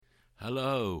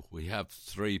Hello, we have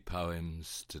 3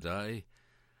 poems today.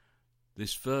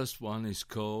 This first one is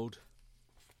called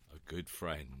A Good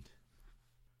Friend.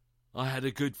 I had a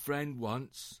good friend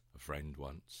once,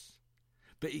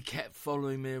 but he kept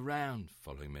following me around,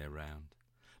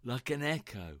 like an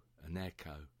echo.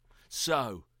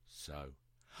 So,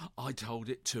 I told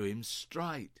it to him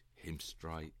straight.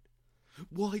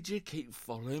 Why'd you keep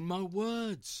following my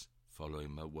words,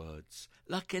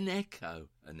 like an echo.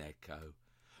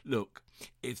 Look,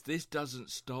 if this doesn't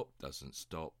stop,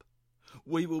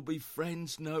 we will be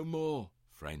friends no more,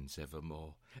 friends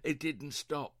evermore. It didn't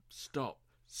stop.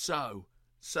 So,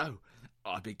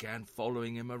 I began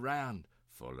following him around,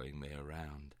 following him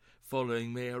around,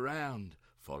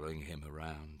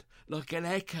 like an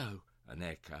echo.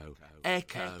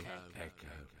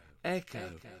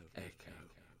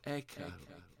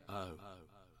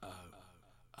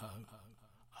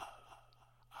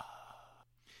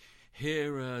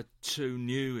 Here are 2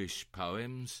 newish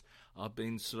poems. I've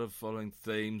been sort of following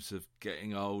themes of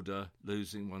getting older,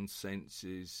 losing one's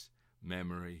senses,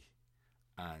 memory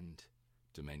and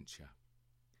dementia.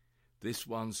 This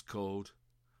one's called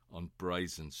On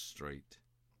Brazen Street.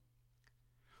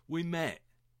 We met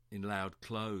in loud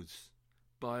clothes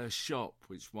by a shop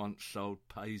which once sold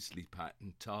paisley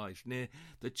pattern ties near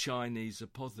the Chinese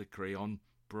apothecary on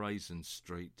Brazen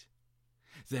Street.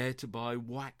 There to buy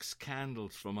wax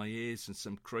candles for my ears and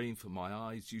some cream for my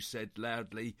eyes, you said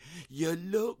loudly, "You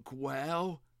look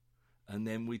well." And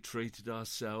then we treated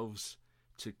ourselves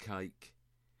to cake.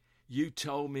 You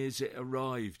told me as it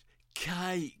arrived,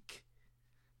 "Cake."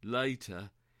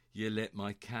 Later, you lit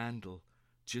my candle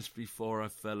just before I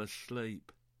fell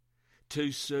asleep.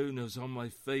 Too soon I was on my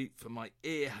feet, for my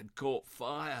ear had caught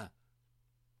fire.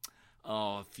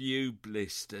 Oh, a few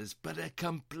blisters, but a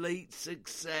complete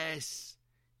success,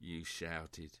 you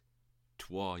shouted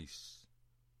twice.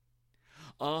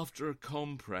 After a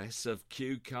compress of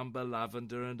cucumber,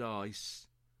 lavender and ice,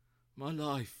 my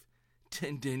life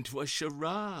turned into a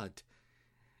charade.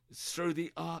 Through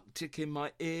the Arctic in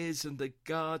my ears and the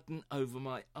garden over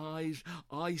my eyes,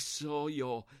 I saw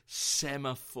your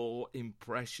semaphore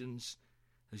impressions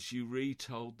as you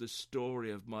retold the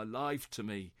story of my life to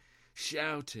me,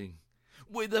 shouting,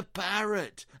 "With a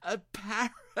parrot! A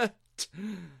parrot!"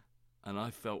 And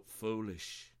I felt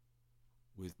foolish,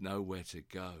 with nowhere to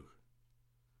go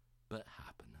but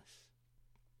happiness.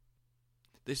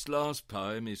 This last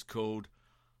poem is called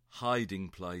Hiding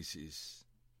Places.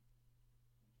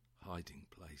 Hiding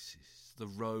places. The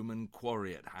Roman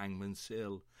quarry at Hangman's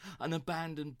Hill, an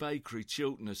abandoned bakery,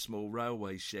 Chiltern, a small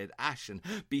railway shed, Ashen,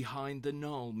 behind the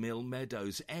knoll, Mill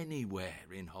Meadows,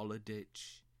 anywhere in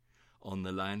Hollowditch, on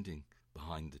the landing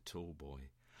behind the tall boy,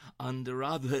 under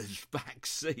others' back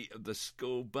seat of the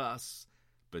school bus,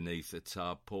 beneath a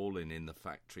tarpaulin in the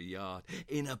factory yard,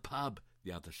 in a pub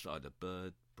the other side of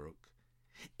Birdbrook,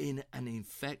 in an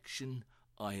infection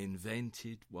I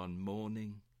invented one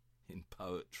morning in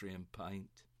poetry and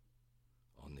paint,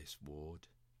 on this ward,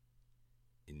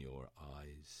 in your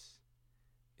eyes,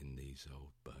 in these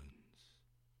old bones.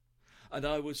 And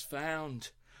I was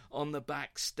found on the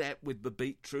back step with the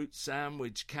beetroot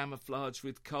sandwich, camouflaged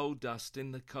with coal dust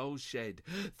in the coal shed,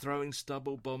 throwing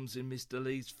stubble bombs in Mr.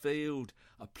 Lee's field,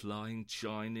 applying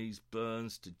Chinese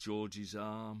burns to George's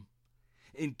arm,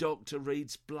 in Dr.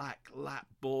 Reed's black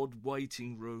lapboard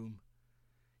waiting room,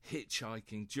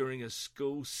 hitchhiking during a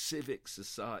school civic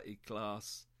society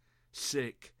class,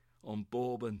 sick on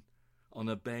Bourbon, on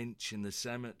a bench in the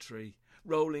cemetery,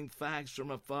 rolling fags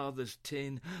from a father's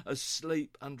tin,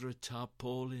 asleep under a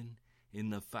tarpaulin in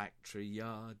the factory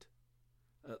yard,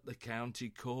 at the county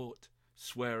court,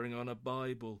 swearing on a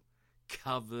Bible,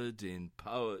 covered in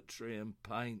poetry and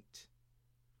paint,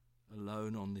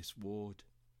 alone on this ward,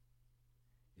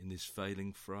 in this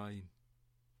failing frame,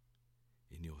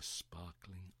 in your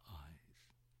sparkling eyes.